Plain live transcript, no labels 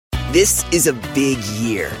This is a big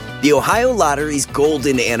year. The Ohio Lottery's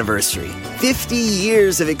golden anniversary. 50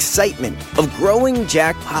 years of excitement, of growing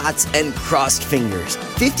jackpots and crossed fingers.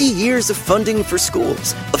 50 years of funding for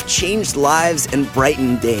schools, of changed lives and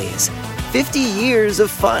brightened days. 50 years of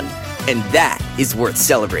fun. And that is worth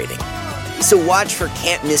celebrating. So watch for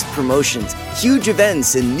can't-miss promotions, huge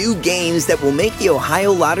events, and new games that will make the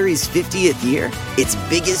Ohio Lottery's 50th year its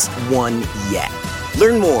biggest one yet.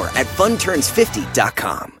 Learn more at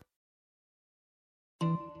funturns50.com.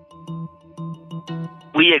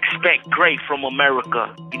 We expect great from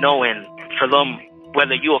America, and for them,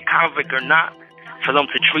 whether you're a convict or not, for them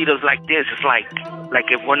to treat us like this, it's like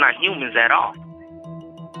if we're not humans at all.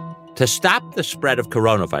 To stop the spread of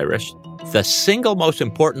coronavirus, the single most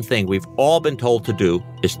important thing we've all been told to do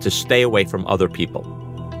is to stay away from other people.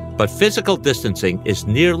 But physical distancing is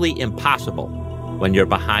nearly impossible when you're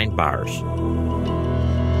behind bars.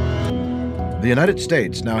 The United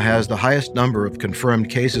States now has the highest number of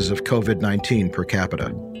confirmed cases of COVID-19 per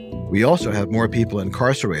capita. We also have more people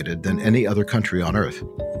incarcerated than any other country on Earth.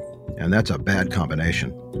 And that's a bad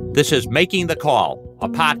combination. This is Making the Call, a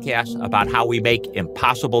podcast about how we make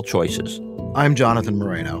impossible choices. I'm Jonathan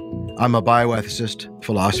Moreno. I'm a bioethicist,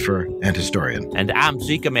 philosopher, and historian. And I'm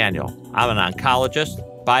Zeke Emanuel. I'm an oncologist,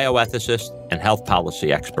 bioethicist, and health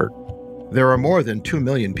policy expert. There are more than 2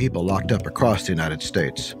 million people locked up across the United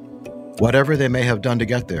States. Whatever they may have done to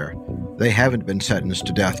get there, they haven't been sentenced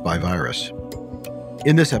to death by virus.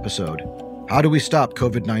 In this episode, how do we stop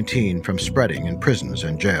COVID-19 from spreading in prisons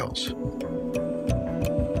and jails?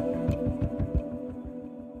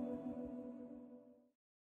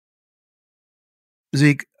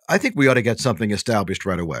 Zeke, I think we ought to get something established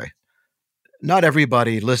right away. Not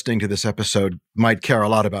everybody listening to this episode might care a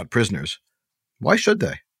lot about prisoners. Why should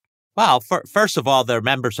they? Well, first of all, they're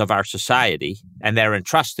members of our society, and they're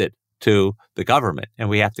entrusted to the government, and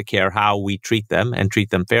we have to care how we treat them and treat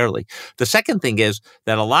them fairly. The second thing is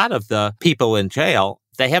that a lot of the people in jail,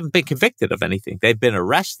 they haven't been convicted of anything. They've been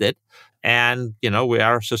arrested, and, we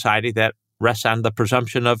are a society that rests on the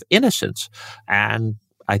presumption of innocence. And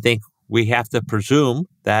I think we have to presume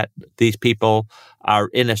that these people are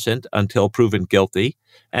innocent until proven guilty,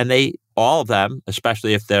 and all of them,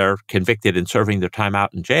 especially if they're convicted and serving their time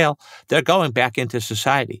out in jail, they're going back into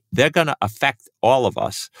society. They're going to affect all of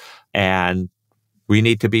us. And we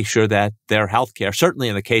need to be sure that their health care, certainly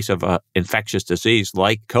in the case of an infectious disease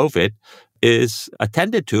like COVID, is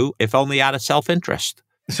attended to, if only out of self-interest.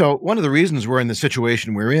 So one of the reasons we're in the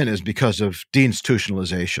situation we're in is because of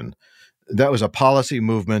deinstitutionalization. That was a policy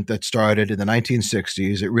movement that started in the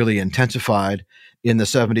 1960s. It really intensified in the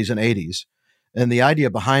 70s and 80s. And the idea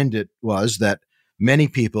behind it was that many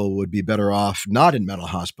people would be better off not in mental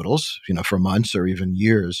hospitals, for months or even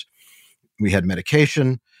years. We had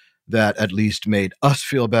medication that at least made us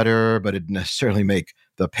feel better, but it didn't necessarily make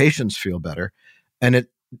the patients feel better. And it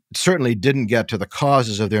certainly didn't get to the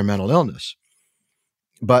causes of their mental illness.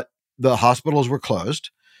 But the hospitals were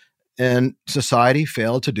closed, and society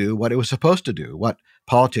failed to do what it was supposed to do, what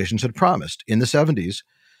politicians had promised in the 70s,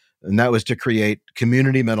 and that was to create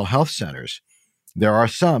community mental health centers. There are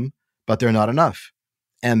some, but they're not enough,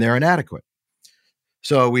 and they're inadequate.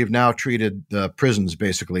 So we've now treated the prisons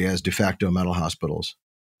basically as de facto mental hospitals.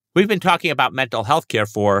 We've been talking about mental health care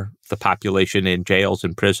for the population in jails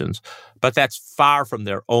and prisons, but that's far from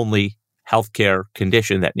their only healthcare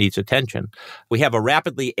condition that needs attention. We have a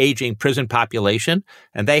rapidly aging prison population,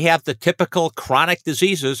 and they have the typical chronic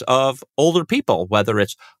diseases of older people, whether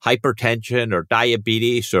it's hypertension or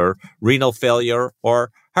diabetes or renal failure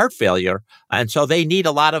or heart failure. And so they need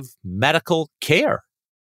a lot of medical care.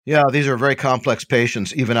 Yeah, these are very complex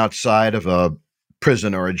patients, even outside of a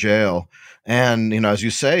prison or a jail. And, as you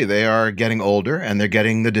say, they are getting older and they're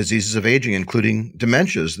getting the diseases of aging, including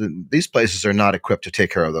dementias. These places are not equipped to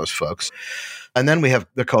take care of those folks. And then we have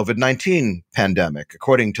the COVID-19 pandemic.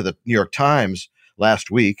 According to the New York Times last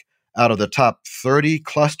week, out of the top 30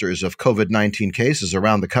 clusters of COVID-19 cases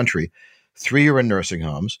around the country, 3 are in nursing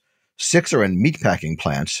homes, 6 are in meatpacking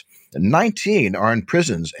plants, and 19 are in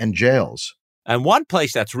prisons and jails. And one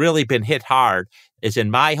place that's really been hit hard is in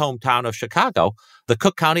my hometown of Chicago, the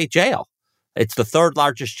Cook County Jail. It's the 3rd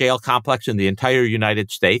largest jail complex in the entire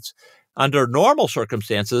United States. Under normal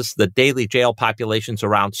circumstances, the daily jail population's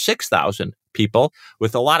around 6,000 people,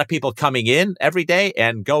 with a lot of people coming in every day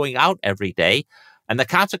and going out every day. And the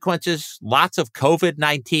consequences, lots of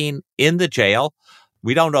COVID-19 in the jail.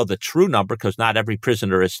 We don't know the true number because not every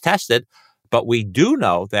prisoner is tested, but we do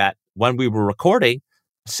know that when we were recording,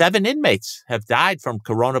 7 inmates have died from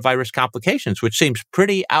coronavirus complications, which seems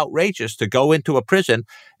pretty outrageous to go into a prison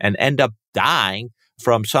and end up dying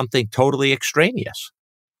from something totally extraneous.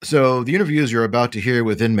 So the interviews you're about to hear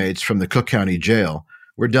with inmates from the Cook County Jail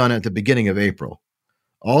were done at the beginning of April.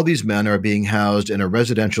 All these men are being housed in a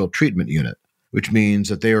residential treatment unit, which means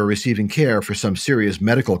that they are receiving care for some serious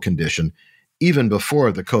medical condition even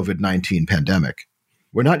before the COVID-19 pandemic.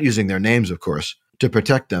 We're not using their names, of course, to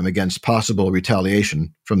protect them against possible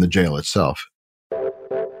retaliation from the jail itself.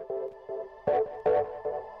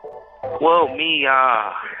 Well, me,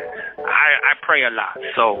 I pray a lot,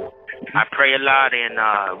 so I pray a lot and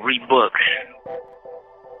read books.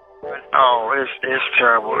 Oh, it's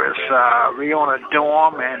terrible. It's we on a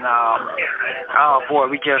dorm and oh boy,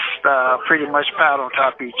 we just pretty much piled on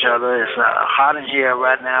top of each other. It's hot in here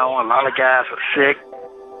right now. A lot of guys are sick.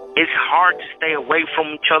 It's hard to stay away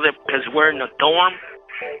from each other because we're in a dorm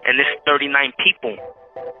and it's 39 people.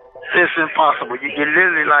 It's impossible. You're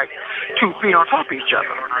literally like 2 feet on top of each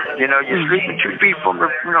other. You know, you're sleeping 2 feet from the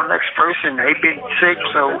next person. They've been sick,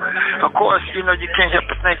 so of course, you can't help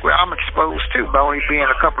but think, well, I'm exposed too by only being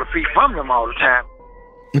a couple of feet from them all the time.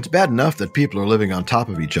 It's bad enough that people are living on top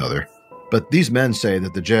of each other, but these men say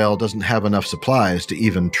that the jail doesn't have enough supplies to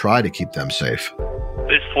even try to keep them safe.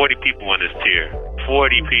 There's 40 people on this tier.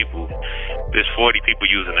 40 people. There's 40 people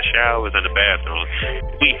using the showers and the bathrooms.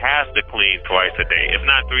 We have to clean twice a day, if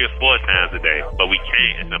not 3 or 4 times a day, but we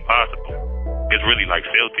can't. It's impossible. It's really like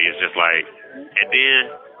filthy. It's just like, and then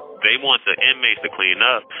they want the inmates to clean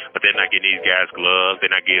up, but they're not getting these guys gloves.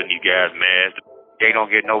 They're not getting these guys masks. They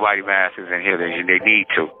don't get nobody masks in here. They need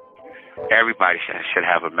to. Everybody should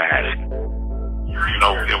have a mask.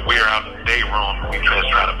 If we're out in the day room, we just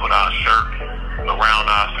try to put our shirt around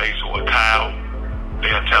our face or a towel.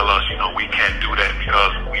 They'll tell us, we can't do that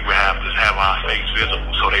because we would have to have our face visible,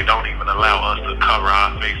 so they don't even allow us to cover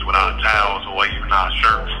our face with our towels or even our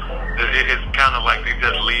shirts. It's kind of like they're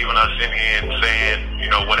just leaving us in here and saying,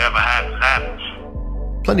 whatever happens,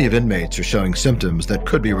 happens. Plenty of inmates are showing symptoms that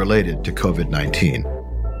could be related to COVID-19.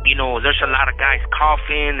 There's a lot of guys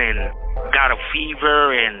coughing and got a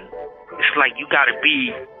fever, and it's like you got to be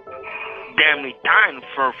damn near dying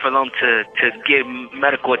for them to get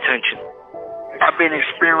medical attention. I've been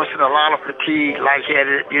experiencing a lot of fatigue,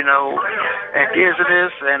 lightheaded, and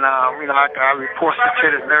dizziness, and I report it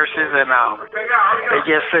to the nurses, and they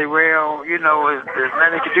just say, well, there's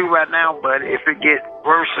nothing they can do right now, but if it gets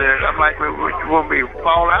worse, I'm like, well, will we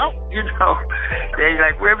fall out? They're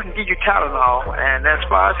like, well, we can give you Tylenol, and that's as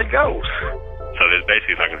far as it goes. So it's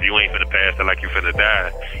basically like if you ain't finna pass it like you finna die,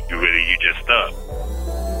 you just stuck.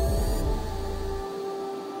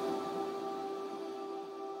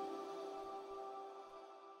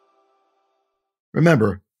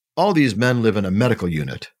 Remember, all these men live in a medical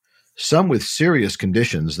unit, some with serious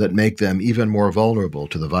conditions that make them even more vulnerable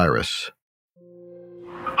to the virus.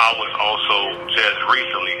 I was also just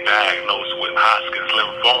recently diagnosed with Hodgkin's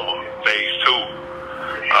lymphoma, phase 2,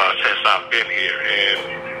 since I've been here,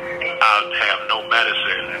 and I have no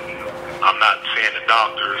medicine. I'm not seeing the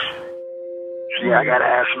doctors. Yeah, I got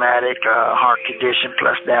asthmatic, heart condition,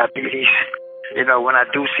 plus diabetes. When I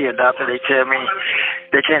do see a doctor, they tell me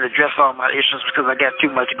they can't address all my issues because I got too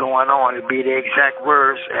much going on. It'd be the exact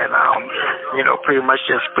words, and pretty much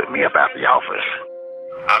just put me up out the office.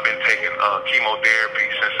 I've been taking chemotherapy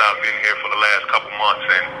since I've been here for the last couple months,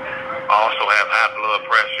 and I also have high blood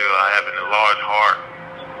pressure. I have an enlarged heart.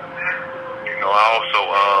 I also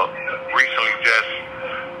recently just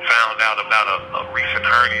found out about a recent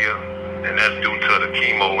hernia, and that's due to the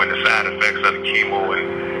chemo and the side effects of the chemo,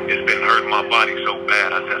 and it's been hurting my body so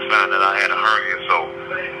bad. I just found that I had a hernia, so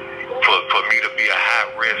for me to be a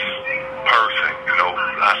high-risk person,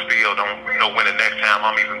 I still don't know when the next time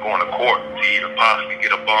I'm even going to court to even possibly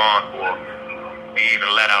get a bond or be even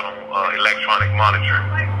let out on electronic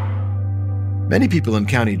monitoring. Many people in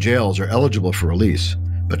county jails are eligible for release,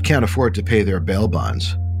 but can't afford to pay their bail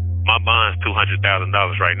bonds. My bond's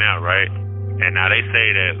 $200,000 right now, right? And now they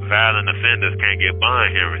say that violent offenders can't get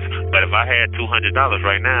bond hearings. But if I had $200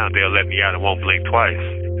 right now, they'll let me out and won't blink twice.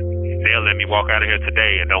 They'll let me walk out of here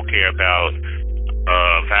today and don't care about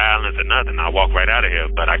violence or nothing. I'll walk right out of here.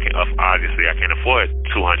 But I can't afford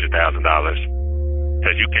 $200,000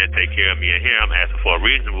 because you can't take care of me in here. I'm asking for a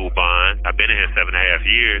reasonable bond. I've been in here 7.5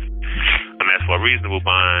 years. I'm asking for a reasonable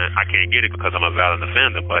bond. I can't get it because I'm a violent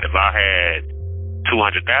offender. But if I had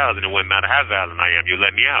 $200,000, it wouldn't matter how violent I am. You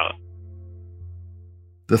let me out.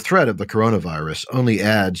 The threat of the coronavirus only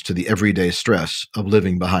adds to the everyday stress of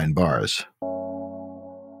living behind bars.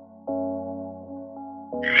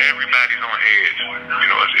 Everybody's on edge.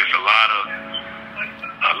 It's a lot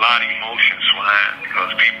of emotions flying because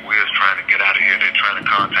people is trying to get out of here. They're trying to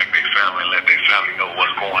contact their family and let their family know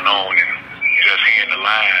what's going on. And just hearing the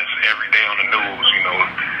lies every day on the news, you know,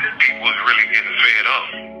 people is really getting fed up.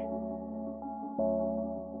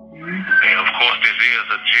 And of course, this is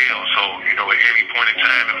a jail, so, you know, at any point in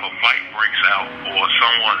time, if a fight breaks out or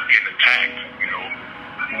someone's getting attacked, you know,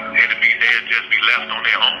 they'll just be left on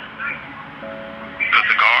their own. Because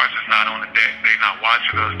the guards is not on the deck. They're not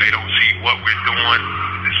watching us. They don't see what we're doing.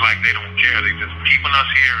 It's like they don't care. They just keeping us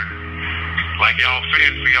here and like y'all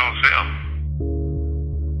fed for yourselves.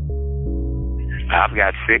 I've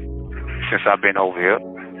got sick since I've been over here.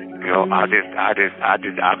 You know, I just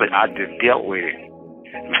dealt with it.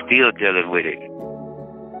 I'm still dealing with it.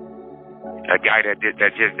 A guy that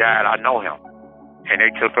just died, I know him, and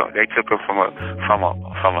they took him from a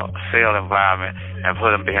cell environment and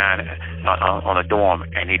put him behind on a dorm,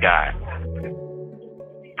 and he died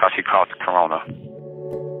because he caught the corona.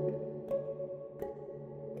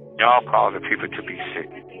 Y'all causing people to be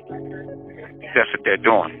sick. That's what they're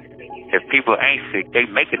doing. If people ain't sick, they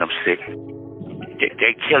making them sick.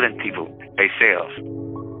 They killing people themselves.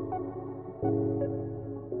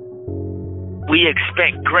 We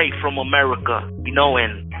expect great from America, you know,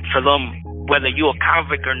 and for them, whether you're a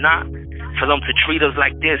convict or not, for them to treat us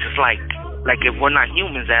like this, it's like if we're not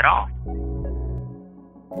humans at all.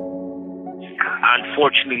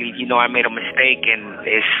 Unfortunately, you know, I made a mistake and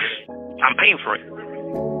I'm paying for it.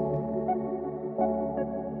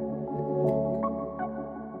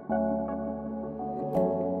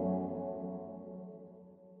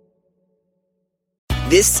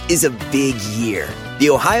 This is a big year. The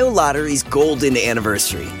Ohio Lottery's golden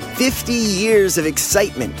anniversary. 50 years of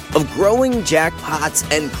excitement, of growing jackpots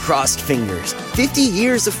and crossed fingers. 50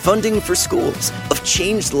 years of funding for schools, of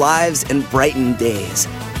changed lives and brightened days.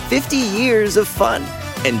 50 years of fun,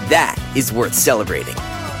 and that is worth celebrating.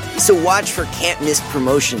 So watch for can't-miss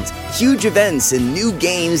promotions, huge events, and new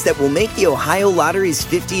games that will make the Ohio Lottery's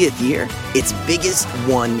 50th year its biggest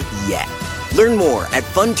one yet. Learn more at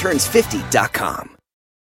funturns50.com.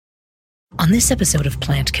 On this episode of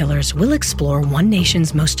Plant Killers, we'll explore one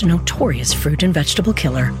nation's most notorious fruit and vegetable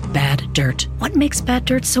killer, bad dirt. What makes bad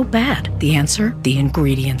dirt so bad? The answer? The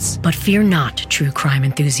ingredients. But fear not, true crime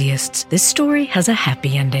enthusiasts. This story has a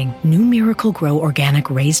happy ending. New Miracle-Gro organic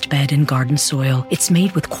raised bed and garden soil. It's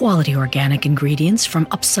made with quality organic ingredients from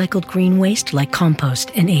upcycled green waste like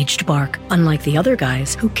compost and aged bark. Unlike the other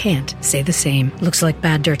guys who can't say the same. Looks like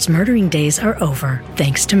bad dirt's murdering days are over,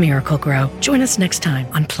 thanks to Miracle-Gro. Join us next time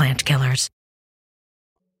on Plant Killers.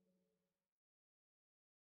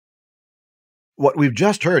 What we've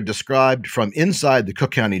just heard described from inside the Cook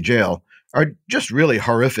County Jail are just really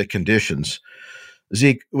horrific conditions.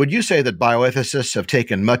 Zeke, would you say that bioethicists have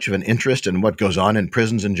taken much of an interest in what goes on in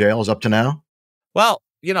prisons and jails up to now? Well,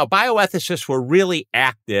 you know, bioethicists were really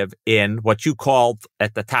active in what you called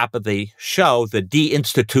at the top of the show, the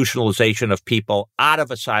deinstitutionalization of people out of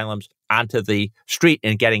asylums onto the street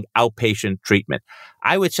and getting outpatient treatment.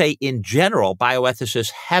 I would say in general,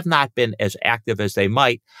 bioethicists have not been as active as they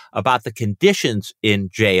might about the conditions in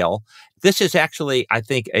jail. This is actually, I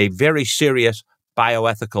think, a very serious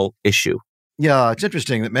bioethical issue. Yeah, it's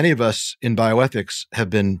interesting that many of us in bioethics have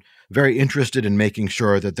been very interested in making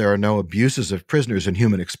sure that there are no abuses of prisoners in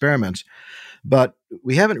human experiments, but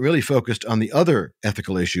we haven't really focused on the other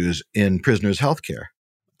ethical issues in prisoners' health care.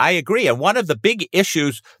 I agree. And one of the big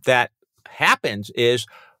issues that happens is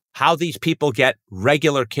how these people get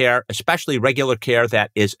regular care, especially regular care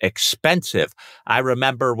that is expensive. I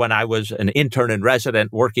remember when I was an intern and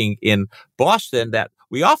resident working in Boston that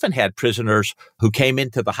we often had prisoners who came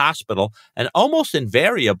into the hospital, and almost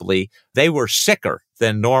invariably they were sicker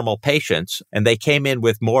than normal patients, and they came in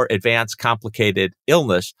with more advanced, complicated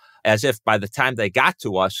illness, as if by the time they got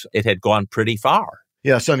to us, it had gone pretty far.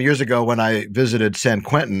 Yeah, some years ago when I visited San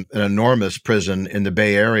Quentin, an enormous prison in the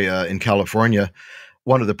Bay Area in California,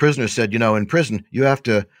 one of the prisoners said, you know, in prison, you have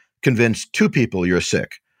to convince two people you're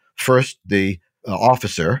sick. First, the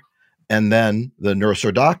officer, and then the nurse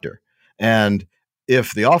or doctor. And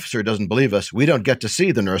if the officer doesn't believe us, we don't get to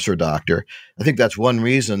see the nurse or doctor. I think that's one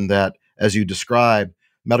reason that, as you describe,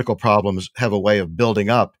 medical problems have a way of building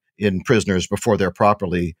up in prisoners before they're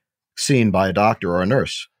properly seen by a doctor or a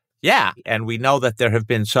nurse. Yeah, and we know that there have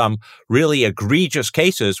been some really egregious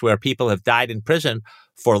cases where people have died in prison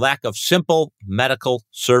for lack of simple medical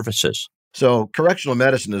services. So correctional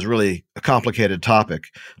medicine is really a complicated topic.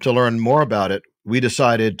 To learn more about it, we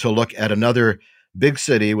decided to look at another big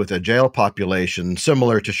city with a jail population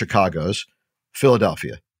similar to Chicago's,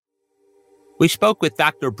 Philadelphia. We spoke with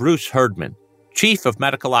Dr. Bruce Herdman, Chief of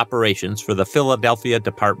Medical Operations for the Philadelphia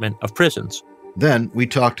Department of Prisons. Then we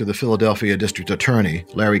talked to the Philadelphia District Attorney,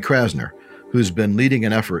 Larry Krasner, who's been leading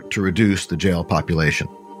an effort to reduce the jail population.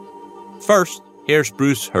 First, here's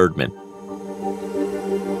Bruce Herdman.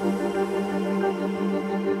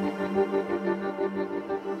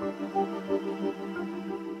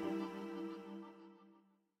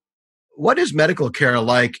 What is medical care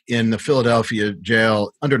like in the Philadelphia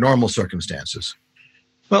jail under normal circumstances?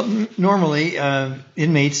 Well, normally,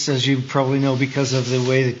 inmates, as you probably know, because of the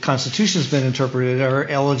way the Constitution has been interpreted, are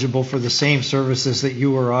eligible for the same services that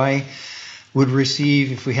you or I would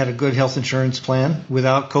receive if we had a good health insurance plan,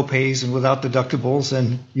 without copays and without deductibles,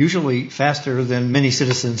 and usually faster than many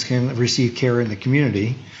citizens can receive care in the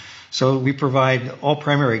community. So we provide all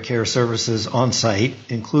primary care services on site,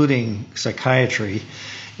 including psychiatry.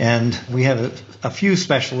 And we have a few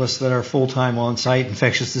specialists that are full-time on site,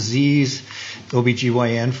 infectious disease,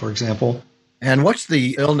 OBGYN, for example. And what's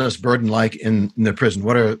the illness burden like in the prison?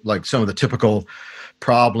 What are like some of the typical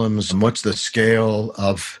problems? And what's the scale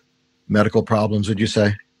of medical problems, would you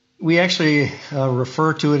say? We actually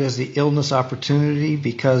refer to it as the illness opportunity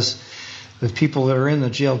because the people that are in the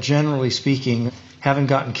jail, generally speaking, haven't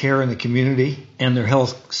gotten care in the community, and their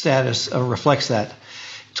health status reflects that.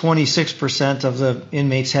 26% of the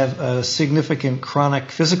inmates have a significant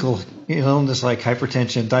chronic physical illness like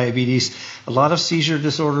hypertension, diabetes, a lot of seizure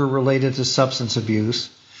disorder related to substance abuse.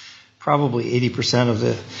 Probably 80% of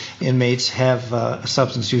the inmates have a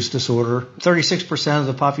substance use disorder. 36% of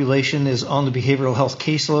the population is on the behavioral health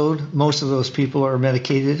caseload. Most of those people are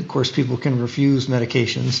medicated. Of course, people can refuse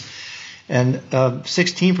medications. And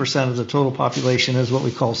 16% of the total population is what we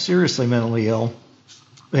call seriously mentally ill.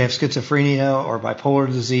 They have schizophrenia or bipolar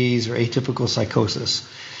disease or atypical psychosis.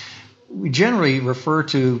 We generally refer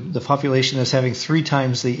to the population as having 3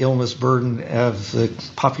 times the illness burden of the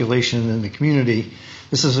population in the community.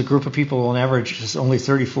 This is a group of people on average is only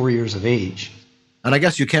 34 years of age. And I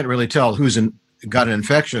guess you can't really tell who's got an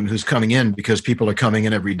infection, who's coming in, because people are coming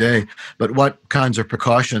in every day. But what kinds of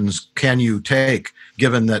precautions can you take,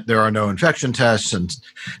 given that there are no infection tests? And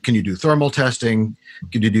can you do thermal testing?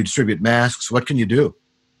 Can you distribute masks? What can you do?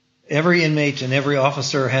 Every inmate and every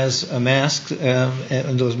officer has a mask,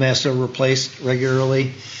 and those masks are replaced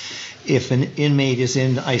regularly. If an inmate is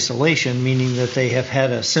in isolation, meaning that they have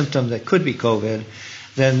had a symptom that could be COVID,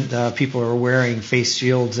 then people are wearing face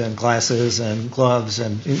shields and glasses and gloves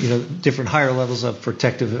and different higher levels of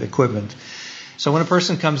protective equipment. So when a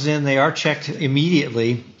person comes in, they are checked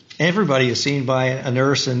immediately. Everybody is seen by a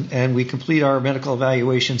nurse, and we complete our medical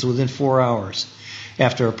evaluations within 4 hours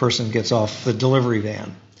after a person gets off the delivery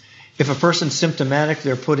van. If a person's symptomatic,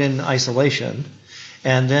 they're put in isolation,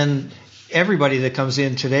 and then everybody that comes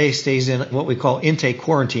in today stays in what we call intake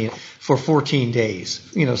quarantine for 14 days,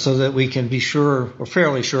 so that we can be sure, or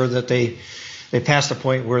fairly sure, that they pass the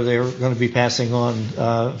point where they're going to be passing on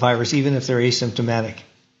virus, even if they're asymptomatic.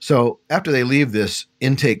 So after they leave this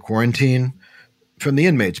intake quarantine, from the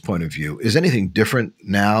inmate's point of view, is anything different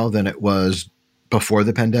now than it was before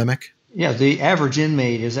the pandemic? Yeah, the average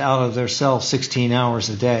inmate is out of their cell 16 hours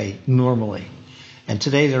a day normally. And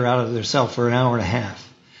today they're out of their cell for an hour and a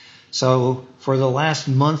half. So for the last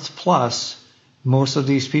month plus, most of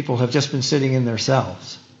these people have just been sitting in their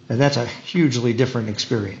cells. And that's a hugely different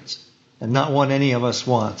experience, and not one any of us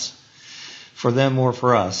wants, for them or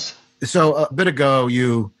for us. So a bit ago,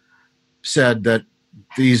 you said that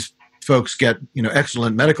these folks get,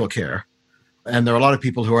 excellent medical care. And there are a lot of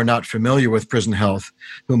people who are not familiar with prison health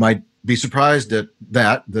who might be surprised at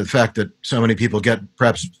the fact that so many people get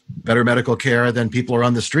perhaps better medical care than people are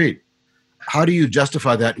on the street. How do you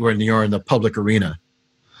justify that when you're in the public arena?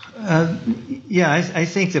 I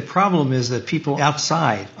think the problem is that people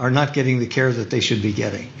outside are not getting the care that they should be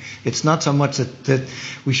getting. It's not so much that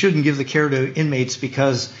we shouldn't give the care to inmates,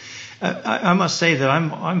 because I must say that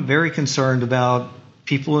I'm very concerned about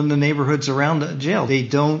people in the neighborhoods around the jail. They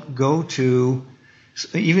don't go to,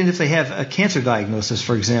 even if they have a cancer diagnosis,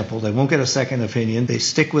 for example, they won't get a second opinion. They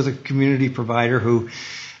stick with a community provider who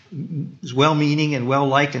is well-meaning and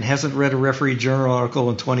well-liked and hasn't read a Referee Journal article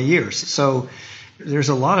in 20 years. So there's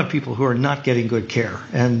a lot of people who are not getting good care.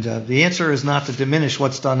 And the answer is not to diminish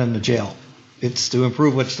what's done in the jail. It's to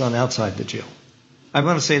improve what's done outside the jail. I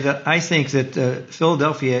want to say that I think that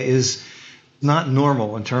Philadelphia is not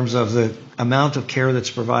normal in terms of the amount of care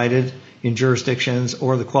that's provided in jurisdictions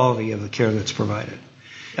or the quality of the care that's provided.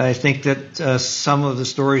 I think that some of the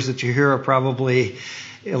stories that you hear are probably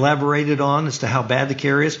elaborated on as to how bad the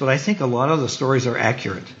care is, but I think a lot of the stories are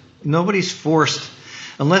accurate. Nobody's forced,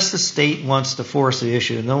 unless the state wants to force the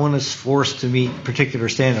issue, no one is forced to meet particular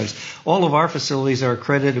standards. All of our facilities are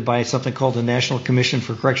accredited by something called the National Commission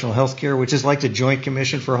for Correctional Health Care, which is like the Joint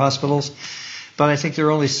Commission for Hospitals. But I think there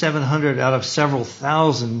are only 700 out of several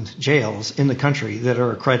thousand jails in the country that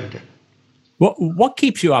are accredited. What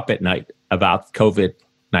keeps you up at night? about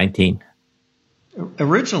COVID-19?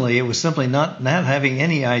 Originally, it was simply not having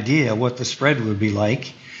any idea what the spread would be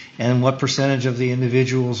like and what percentage of the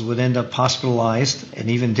individuals would end up hospitalized and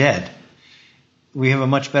even dead. We have a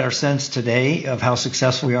much better sense today of how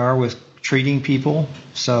successful we are with treating people.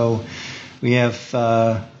 So we have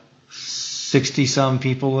 60-some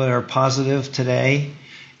people that are positive today,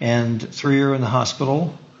 and 3 are in the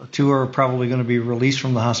hospital. 2 are probably going to be released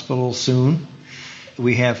from the hospital soon.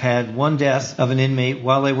 We have had 1 death of an inmate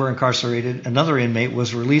while they were incarcerated. Another inmate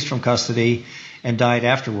was released from custody and died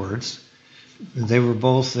afterwards. They were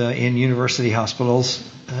both in university hospitals.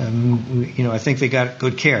 I think they got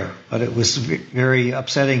good care, but it was very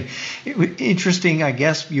upsetting. Interesting, I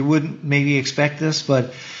guess you wouldn't maybe expect this,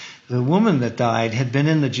 but the woman that died had been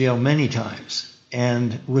in the jail many times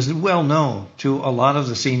and was well known to a lot of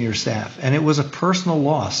the senior staff. And it was a personal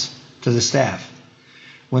loss to the staff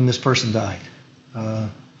when this person died.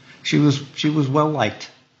 She was well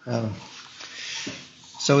liked.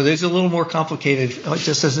 So there's a little more complicated,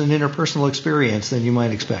 just as an interpersonal experience than you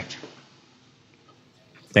might expect.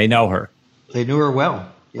 They know her. They knew her well,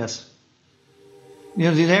 yes.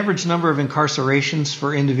 The average number of incarcerations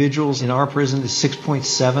for individuals in our prison is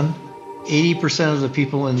 6.7. 80% of the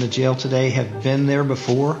people in the jail today have been there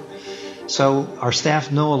before. So our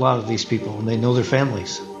staff know a lot of these people, and they know their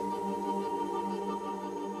families.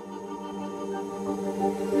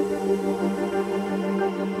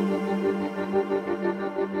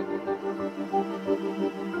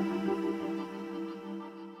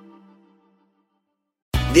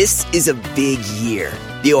 This is a big year.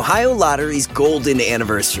 The Ohio Lottery's golden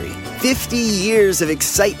anniversary. 50 years of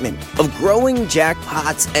excitement, of growing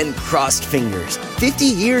jackpots and crossed fingers. 50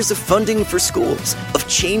 years of funding for schools, of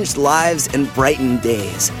changed lives and brightened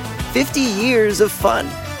days. 50 years of fun,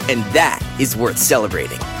 and that is worth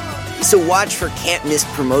celebrating. So watch for can't-miss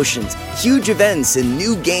promotions, huge events, and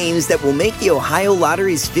new games that will make the Ohio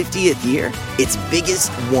Lottery's 50th year its biggest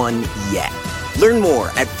one yet. Learn more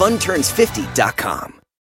at funturns50.com.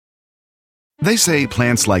 They say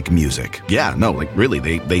plants like music. Yeah, no, like really,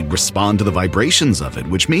 they respond to the vibrations of it,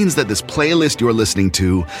 which means that this playlist you're listening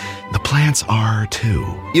to, the plants are too.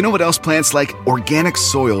 You know what else plants like? Organic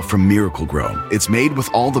soil from Miracle-Gro. It's made with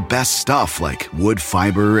all the best stuff like wood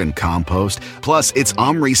fiber and compost. Plus, it's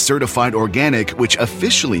OMRI certified organic, which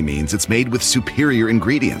officially means it's made with superior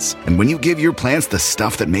ingredients. And when you give your plants the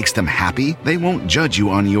stuff that makes them happy, they won't judge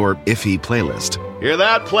you on your iffy playlist. Hear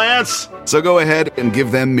that, plants? So go ahead and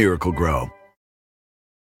give them Miracle-Gro.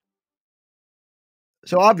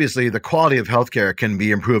 So obviously, the quality of healthcare can be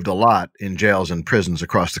improved a lot in jails and prisons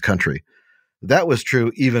across the country. That was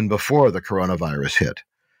true even before the coronavirus hit.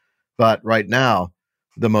 But right now,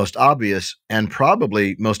 the most obvious and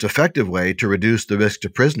probably most effective way to reduce the risk to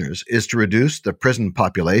prisoners is to reduce the prison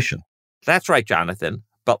population. That's right, Jonathan.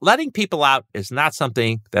 But letting people out is not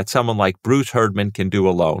something that someone like Bruce Herdman can do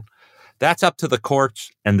alone. That's up to the courts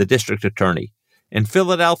and the district attorney. In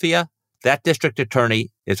Philadelphia, that district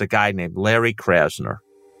attorney is a guy named Larry Krasner.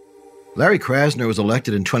 Larry Krasner was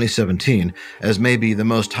elected in 2017 as maybe the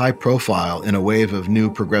most high profile in a wave of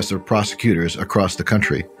new progressive prosecutors across the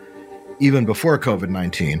country. Even before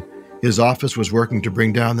COVID-19, his office was working to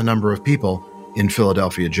bring down the number of people in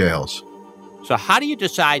Philadelphia jails. So how do you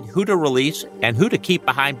decide who to release and who to keep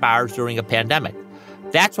behind bars during a pandemic?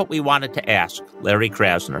 That's what we wanted to ask Larry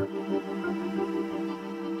Krasner.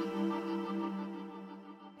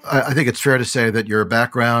 I think it's fair to say that your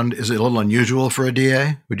background is a little unusual for a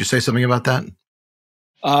DA. Would you say something about that?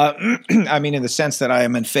 I mean, in the sense that I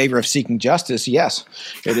am in favor of seeking justice, yes,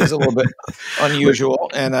 it is a little bit unusual,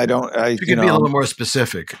 and I don't. You can be a little more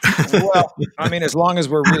specific. Well, I mean, as long as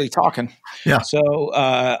we're really talking. Yeah. So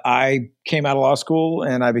I came out of law school,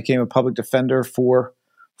 and I became a public defender for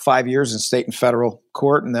 5 years in state and federal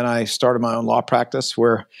court, and then I started my own law practice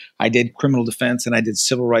where I did criminal defense and I did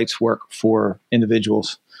civil rights work for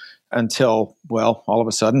individuals. Until, well, all of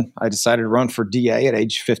a sudden, I decided to run for DA at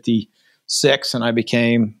age 56, and I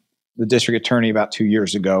became the district attorney about 2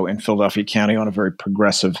 years ago in Philadelphia County on a very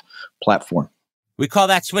progressive platform. We call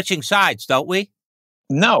that switching sides, don't we?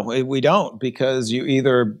 No, we don't, because you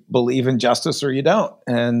either believe in justice or you don't.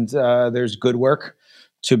 And there's good work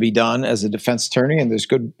to be done as a defense attorney, and there's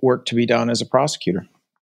good work to be done as a prosecutor.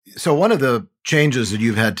 So one of the changes that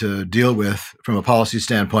you've had to deal with from a policy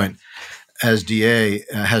standpoint as DA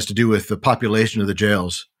has to do with the population of the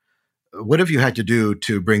jails. What have you had to do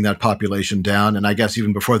to bring that population down? And I guess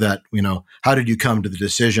even before that, how did you come to the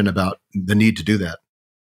decision about the need to do that?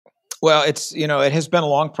 Well, it has been a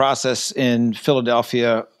long process in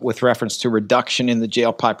Philadelphia with reference to reduction in the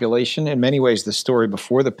jail population. In many ways, the story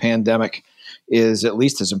before the pandemic is at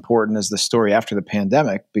least as important as the story after the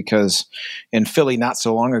pandemic, because in Philly not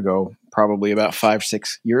so long ago, probably about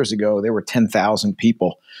 5-6 years ago, there were 10,000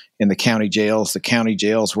 people in the county jails. The county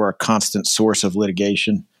jails were a constant source of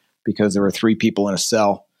litigation because there were 3 people in a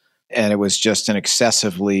cell, and it was just an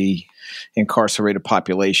excessively incarcerated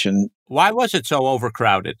population. Why was it so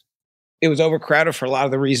overcrowded? It was overcrowded for a lot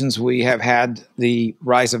of the reasons we have had the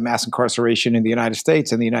rise of mass incarceration in the United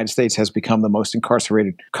States, and the United States has become the most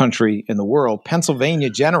incarcerated country in the world.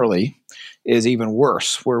 Pennsylvania generally is even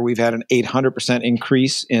worse, where we've had an 800%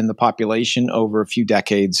 increase in the population over a few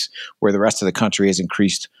decades, where the rest of the country has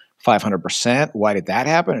increased 500%. Why did that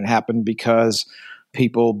happen? It happened because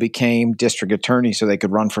people became district attorneys so they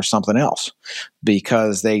could run for something else,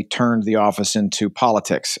 because they turned the office into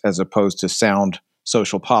politics as opposed to sound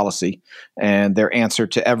social policy. And their answer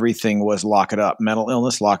to everything was lock it up. Mental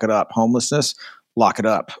illness, lock it up. Homelessness, lock it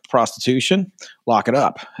up. Prostitution, lock it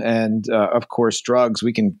up. And of course, drugs,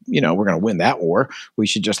 we're going to win that war. We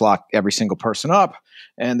should just lock every single person up.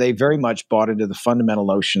 And they very much bought into the fundamental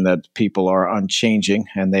notion that people are unchanging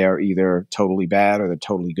and they are either totally bad or they're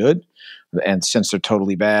totally good. And since they're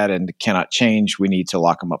totally bad and cannot change, we need to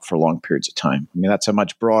lock them up for long periods of time. I mean, that's a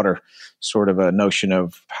much broader sort of a notion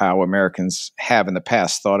of how Americans have in the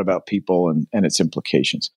past thought about people and its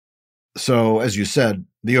implications. So, as you said,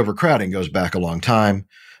 the overcrowding goes back a long time.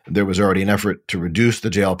 There was already an effort to reduce the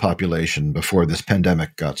jail population before this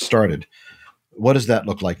pandemic got started. What does that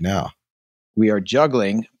look like now? We are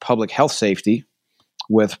juggling public health safety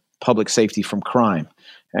with public safety from crime.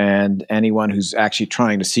 And anyone who's actually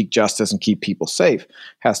trying to seek justice and keep people safe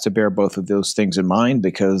has to bear both of those things in mind,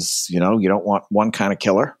 because, you don't want one kind of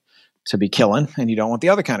killer to be killing and you don't want the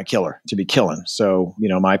other kind of killer to be killing. So,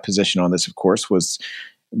 my position on this, of course, was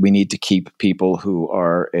we need to keep people who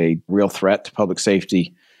are a real threat to public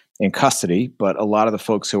safety in custody, but a lot of the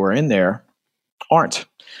folks who are in there aren't.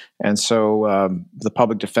 And so the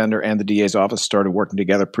public defender and the DA's office started working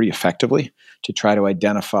together pretty effectively to try to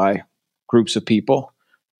identify groups of people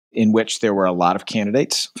in which there were a lot of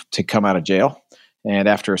candidates to come out of jail. And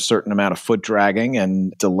after a certain amount of foot dragging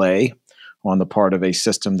and delay on the part of a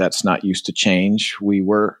system that's not used to change, we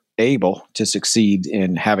were able to succeed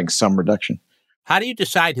in having some reduction. How do you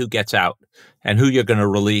decide who gets out and who you're going to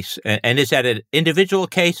release? And is that an individual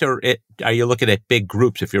case, or are you looking at big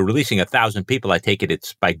groups? If you're releasing 1,000 people, I take it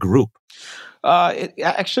it's by group.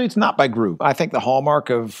 It's not by group. I think the hallmark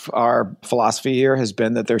of our philosophy here has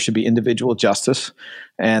been that there should be individual justice,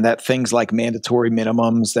 and that things like mandatory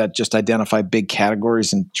minimums that just identify big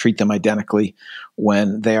categories and treat them identically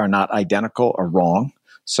when they are not identical are wrong.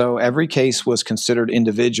 So every case was considered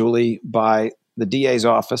individually by the DA's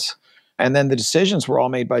office, and then the decisions were all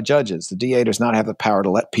made by judges. The DA does not have the power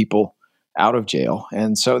to let people out of jail.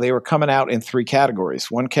 And so they were coming out in 3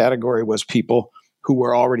 categories. One category was people who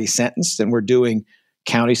were already sentenced and were doing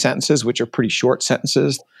county sentences, which are pretty short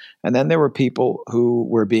sentences. And then there were people who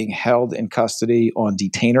were being held in custody on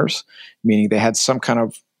detainers, meaning they had some kind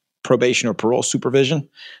of probation or parole supervision.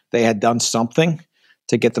 They had done something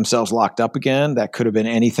to get themselves locked up again. That could have been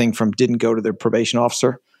anything from didn't go to their probation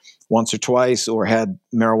officer once or twice, or had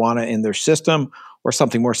marijuana in their system, or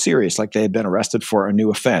something more serious, like they had been arrested for a new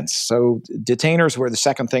offense. So detainers were the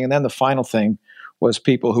second thing. And then the final thing was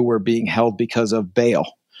people who were being held because of bail,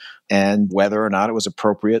 and whether or not it was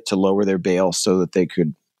appropriate to lower their bail so that they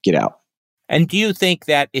could get out. And do you think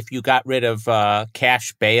that if you got rid of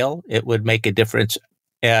cash bail, it would make a difference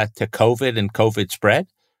to COVID and COVID spread?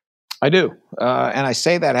 I do. And I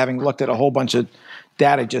say that having looked at a whole bunch of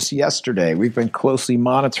data just yesterday. We've been closely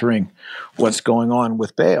monitoring what's going on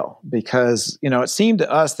with bail, because, it seemed to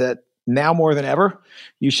us that now more than ever,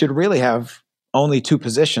 you should really have only 2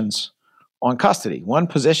 positions on custody. One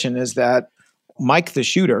position is that Mike the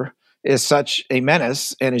shooter is such a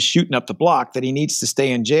menace and is shooting up the block that he needs to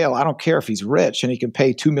stay in jail. I don't care if he's rich and he can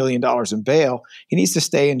pay $2 million in bail. He needs to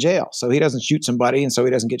stay in jail so he doesn't shoot somebody and so he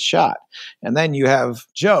doesn't get shot. And then you have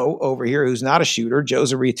Joe over here, who's not a shooter.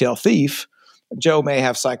 Joe's a retail thief. Joe may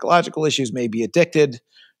have psychological issues, may be addicted,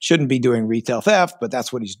 shouldn't be doing retail theft, but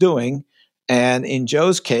that's what he's doing. And in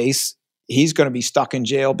Joe's case, he's going to be stuck in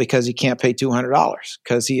jail because he can't pay $200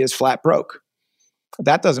 because he is flat broke.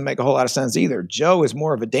 That doesn't make a whole lot of sense either. Joe is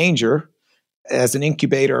more of a danger as an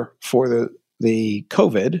incubator for the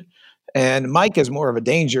COVID, and Mike is more of a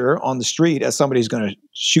danger on the street as somebody who's going to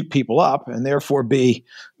shoot people up and therefore be,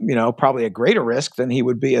 probably a greater risk than he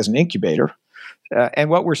would be as an incubator. And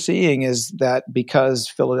what we're seeing is that because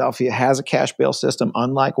Philadelphia has a cash bail system,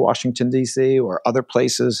 unlike Washington, D.C. or other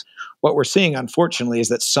places, what we're seeing, unfortunately, is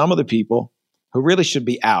that some of the people who really should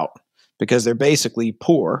be out because they're basically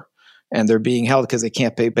poor and they're being held because they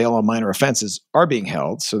can't pay bail on minor offenses, are being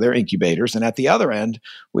held. So they're incubators. And at the other end,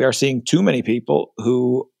 we are seeing too many people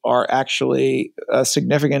who are actually a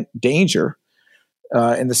significant danger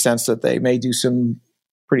in the sense that they may do some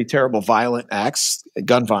pretty terrible violent acts,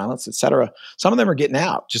 gun violence, et cetera. Some of them are getting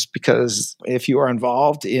out just because if you are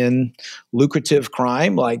involved in lucrative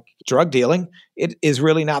crime like drug dealing, it is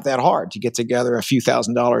really not that hard to get together a few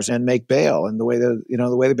 $1,000s and make bail. And the way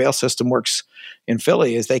the bail system works in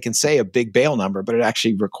Philly is they can say a big bail number, but it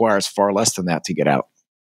actually requires far less than that to get out.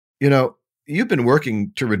 You've been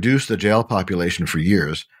working to reduce the jail population for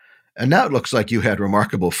years, and now it looks like you had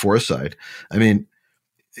remarkable foresight. I mean,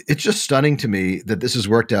 it's just stunning to me that this has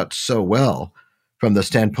worked out so well from the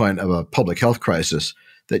standpoint of a public health crisis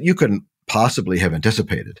that you couldn't possibly have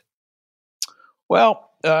anticipated. Well,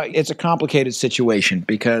 it's a complicated situation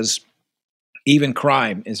because even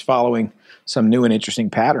crime is following some new and interesting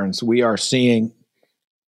patterns. We are seeing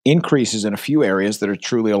increases in a few areas that are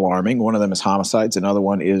truly alarming. One of them is homicides. Another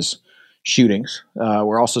one is shootings.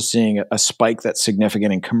 We're also seeing a spike that's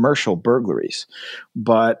significant in commercial burglaries.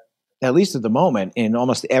 But at least at the moment, in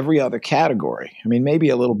almost every other category, I mean, maybe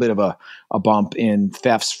a little bit of a bump in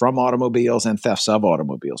thefts from automobiles and thefts of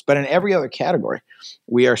automobiles. But in every other category,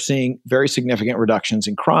 we are seeing very significant reductions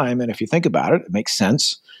in crime. And if you think about it, it makes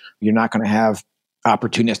sense. You're not going to have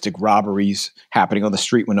opportunistic robberies happening on the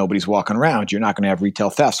street when nobody's walking around. You're not going to have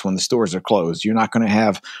retail thefts when the stores are closed. You're not going to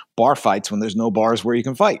have bar fights when there's no bars where you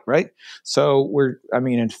can fight, right? So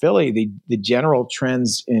in Philly, the general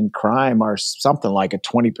trends in crime are something like a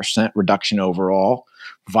 20% reduction overall.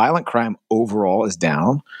 Violent crime overall is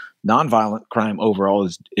down. Nonviolent crime overall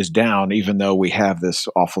is down, even though we have this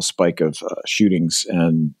awful spike of shootings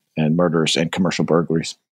and murders and commercial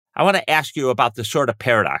burglaries. I want to ask you about the sort of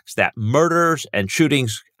paradox that murders and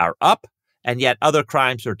shootings are up, and yet other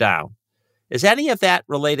crimes are down. Is any of that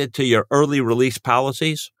related to your early release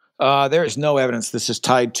policies? There is no evidence this is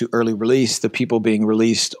tied to early release. The people being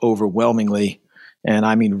released overwhelmingly, and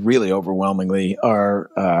I mean really overwhelmingly, are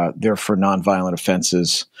there for nonviolent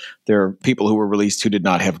offenses. There are people who were released who did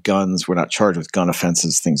not have guns, were not charged with gun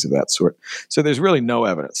offenses, things of that sort. So there's really no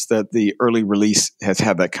evidence that the early release has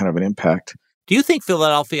had that kind of an impact. Do you think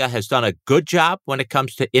Philadelphia has done a good job when it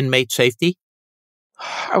comes to inmate safety?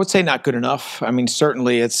 I would say not good enough. I mean,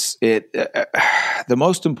 certainly the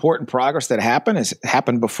most important progress that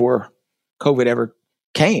happened before COVID ever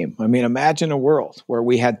came. I mean, imagine a world where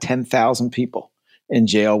we had 10,000 people in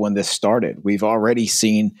jail when this started. We've already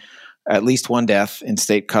seen at least one death in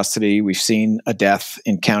state custody. We've seen a death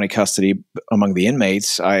in county custody among the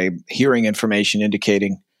inmates. I'm hearing information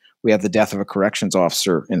indicating we have the death of a corrections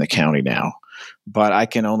officer in the county now. But I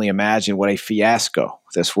can only imagine what a fiasco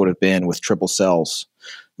this would have been with triple cells.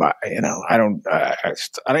 I don't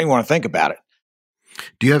even want to think about it.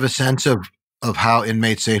 Do you have a sense of how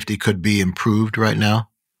inmate safety could be improved right now?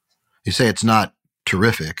 You say it's not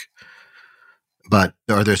terrific, but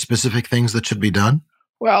are there specific things that should be done?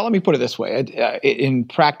 Well, let me put it this way. In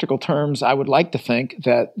practical terms, I would like to think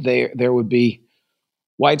that there would be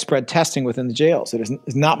widespread testing within the jails. It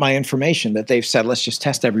is not my information that they've said, let's just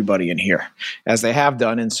test everybody in here, as they have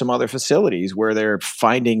done in some other facilities where they're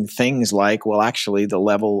finding things like, well, actually, the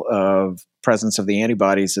level of presence of the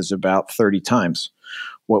antibodies is about 30 times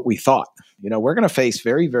what we thought. We're going to face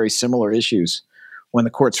very, very similar issues when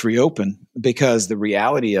the courts reopen, because the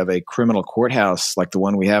reality of a criminal courthouse like the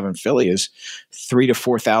one we have in Philly is 3,000 to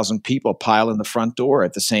 4,000 people pile in the front door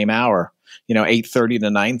at the same hour. 8:30 to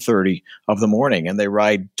 9:30 of the morning, and they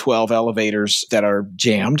ride 12 elevators that are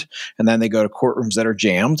jammed, and then they go to courtrooms that are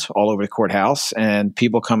jammed all over the courthouse, and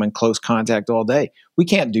people come in close contact all day. We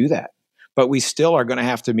can't do that, but we still are going to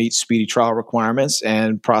have to meet speedy trial requirements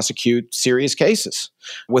and prosecute serious cases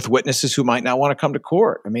with witnesses who might not want to come to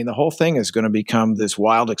court. I mean, the whole thing is going to become this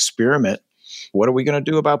wild experiment. What are we going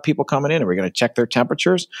to do about people coming in? Are we going to check their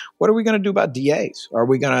temperatures? What are we going to do about DAs? Are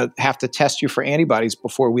we going to have to test you for antibodies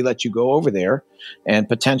before we let you go over there and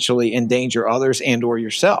potentially endanger others and or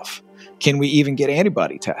yourself? Can we even get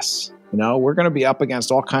antibody tests? We're going to be up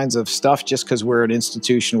against all kinds of stuff just because we're an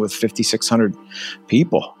institution with 5,600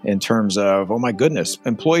 people in terms of, oh my goodness,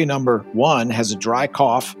 employee number 1 has a dry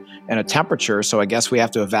cough and a temperature, so I guess we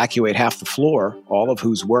have to evacuate half the floor, all of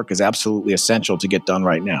whose work is absolutely essential to get done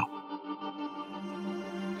right now.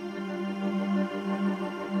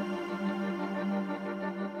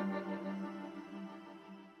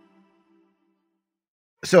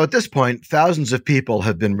 So at this point, thousands of people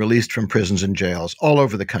have been released from prisons and jails all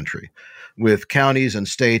over the country, with counties and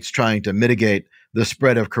states trying to mitigate the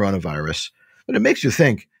spread of coronavirus. But it makes you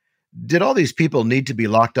think, did all these people need to be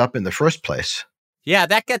locked up in the first place? Yeah,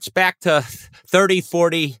 that gets back to 30,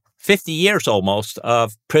 40, 50 years almost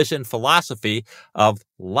of prison philosophy of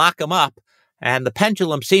lock them up. And the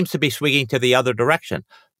pendulum seems to be swinging to the other direction,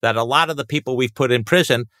 that a lot of the people we've put in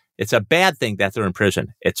prison, it's a bad thing that they're in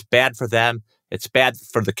prison. It's bad for them. It's bad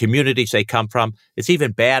for the communities they come from. It's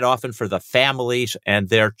even bad often for the families and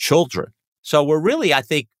their children. So we're really, I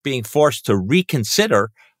think, being forced to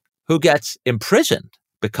reconsider who gets imprisoned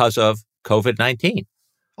because of COVID-19.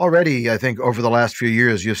 Already, I think over the last few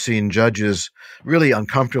years, you've seen judges really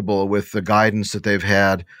uncomfortable with the guidance that they've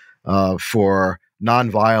had for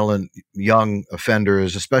nonviolent young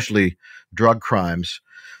offenders, especially drug crimes.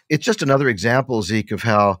 It's just another example, Zeke, of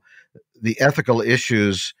how the ethical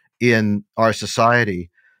issues in our society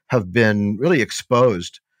have been really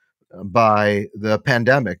exposed by the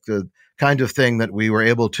pandemic, the kind of thing that we were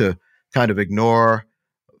able to kind of ignore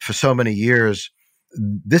for so many years.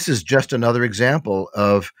 This is just another example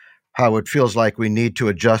of how it feels like we need to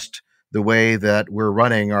adjust the way that we're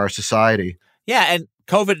running our society. Yeah, and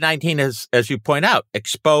COVID-19 has, as you point out,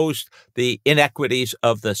 exposed the inequities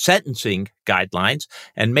of the sentencing guidelines.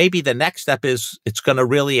 And maybe the next step is it's going to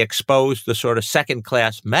really expose the sort of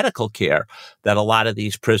second-class medical care that a lot of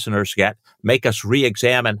these prisoners get, make us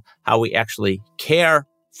re-examine how we actually care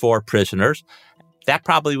for prisoners. That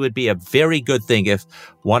probably would be a very good thing if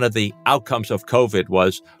one of the outcomes of COVID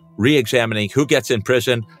was re-examining who gets in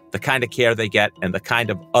prison, the kind of care they get, and the kind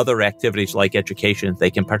of other activities like education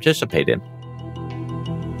they can participate in.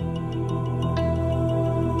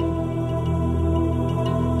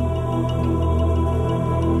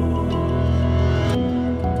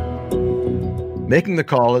 Making the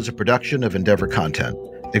Call is a production of Endeavor Content.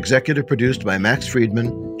 Executive produced by Max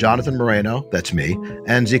Friedman, Jonathan Moreno, that's me,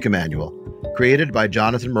 and Zeke Emanuel. Created by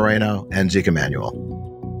Jonathan Moreno and Zeke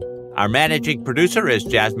Emanuel. Our managing producer is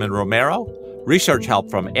Jasmine Romero. Research help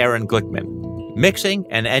from Aaron Glickman. Mixing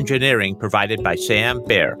and engineering provided by Sam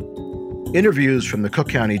Baer. Interviews from the Cook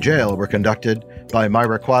County Jail were conducted by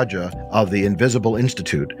Myra Quadra of the Invisible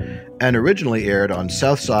Institute and originally aired on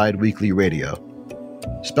Southside Weekly Radio.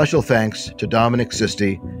 Special thanks to Dominic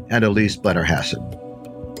Sisti and Elise Blenner-Hassett.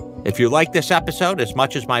 If you like this episode as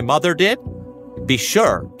much as my mother did, be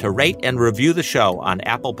sure to rate and review the show on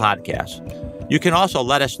Apple Podcasts. You can also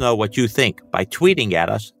let us know what you think by tweeting at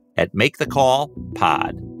us at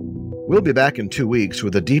MakeTheCallPod. We'll be back in 2 weeks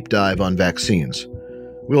with a deep dive on vaccines.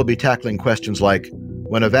 We'll be tackling questions like,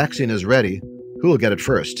 when a vaccine is ready, who will get it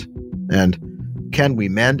first? And can we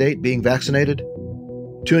mandate being vaccinated?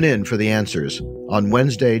 Tune in for the answers on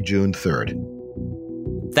Wednesday, June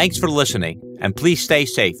 3rd. Thanks for listening, and please stay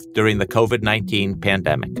safe during the COVID-19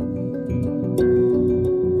 pandemic.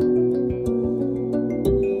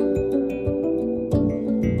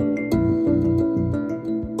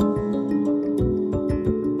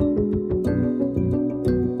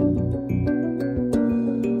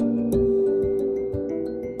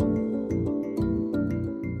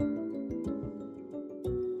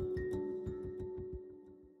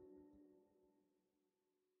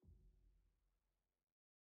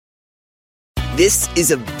 This is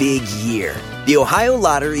a big year. The Ohio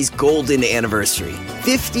Lottery's golden anniversary.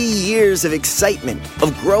 50 years of excitement,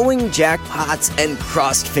 of growing jackpots and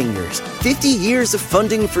crossed fingers. 50 years of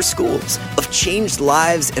funding for schools, of changed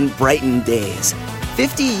lives and brightened days.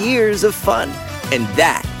 50 years of fun, and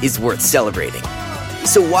that is worth celebrating.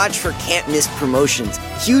 So watch for can't-miss promotions,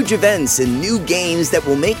 huge events, and new games that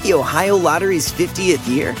will make the Ohio Lottery's 50th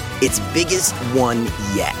year its biggest one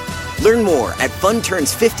yet. Learn more at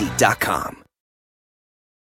funturns50.com.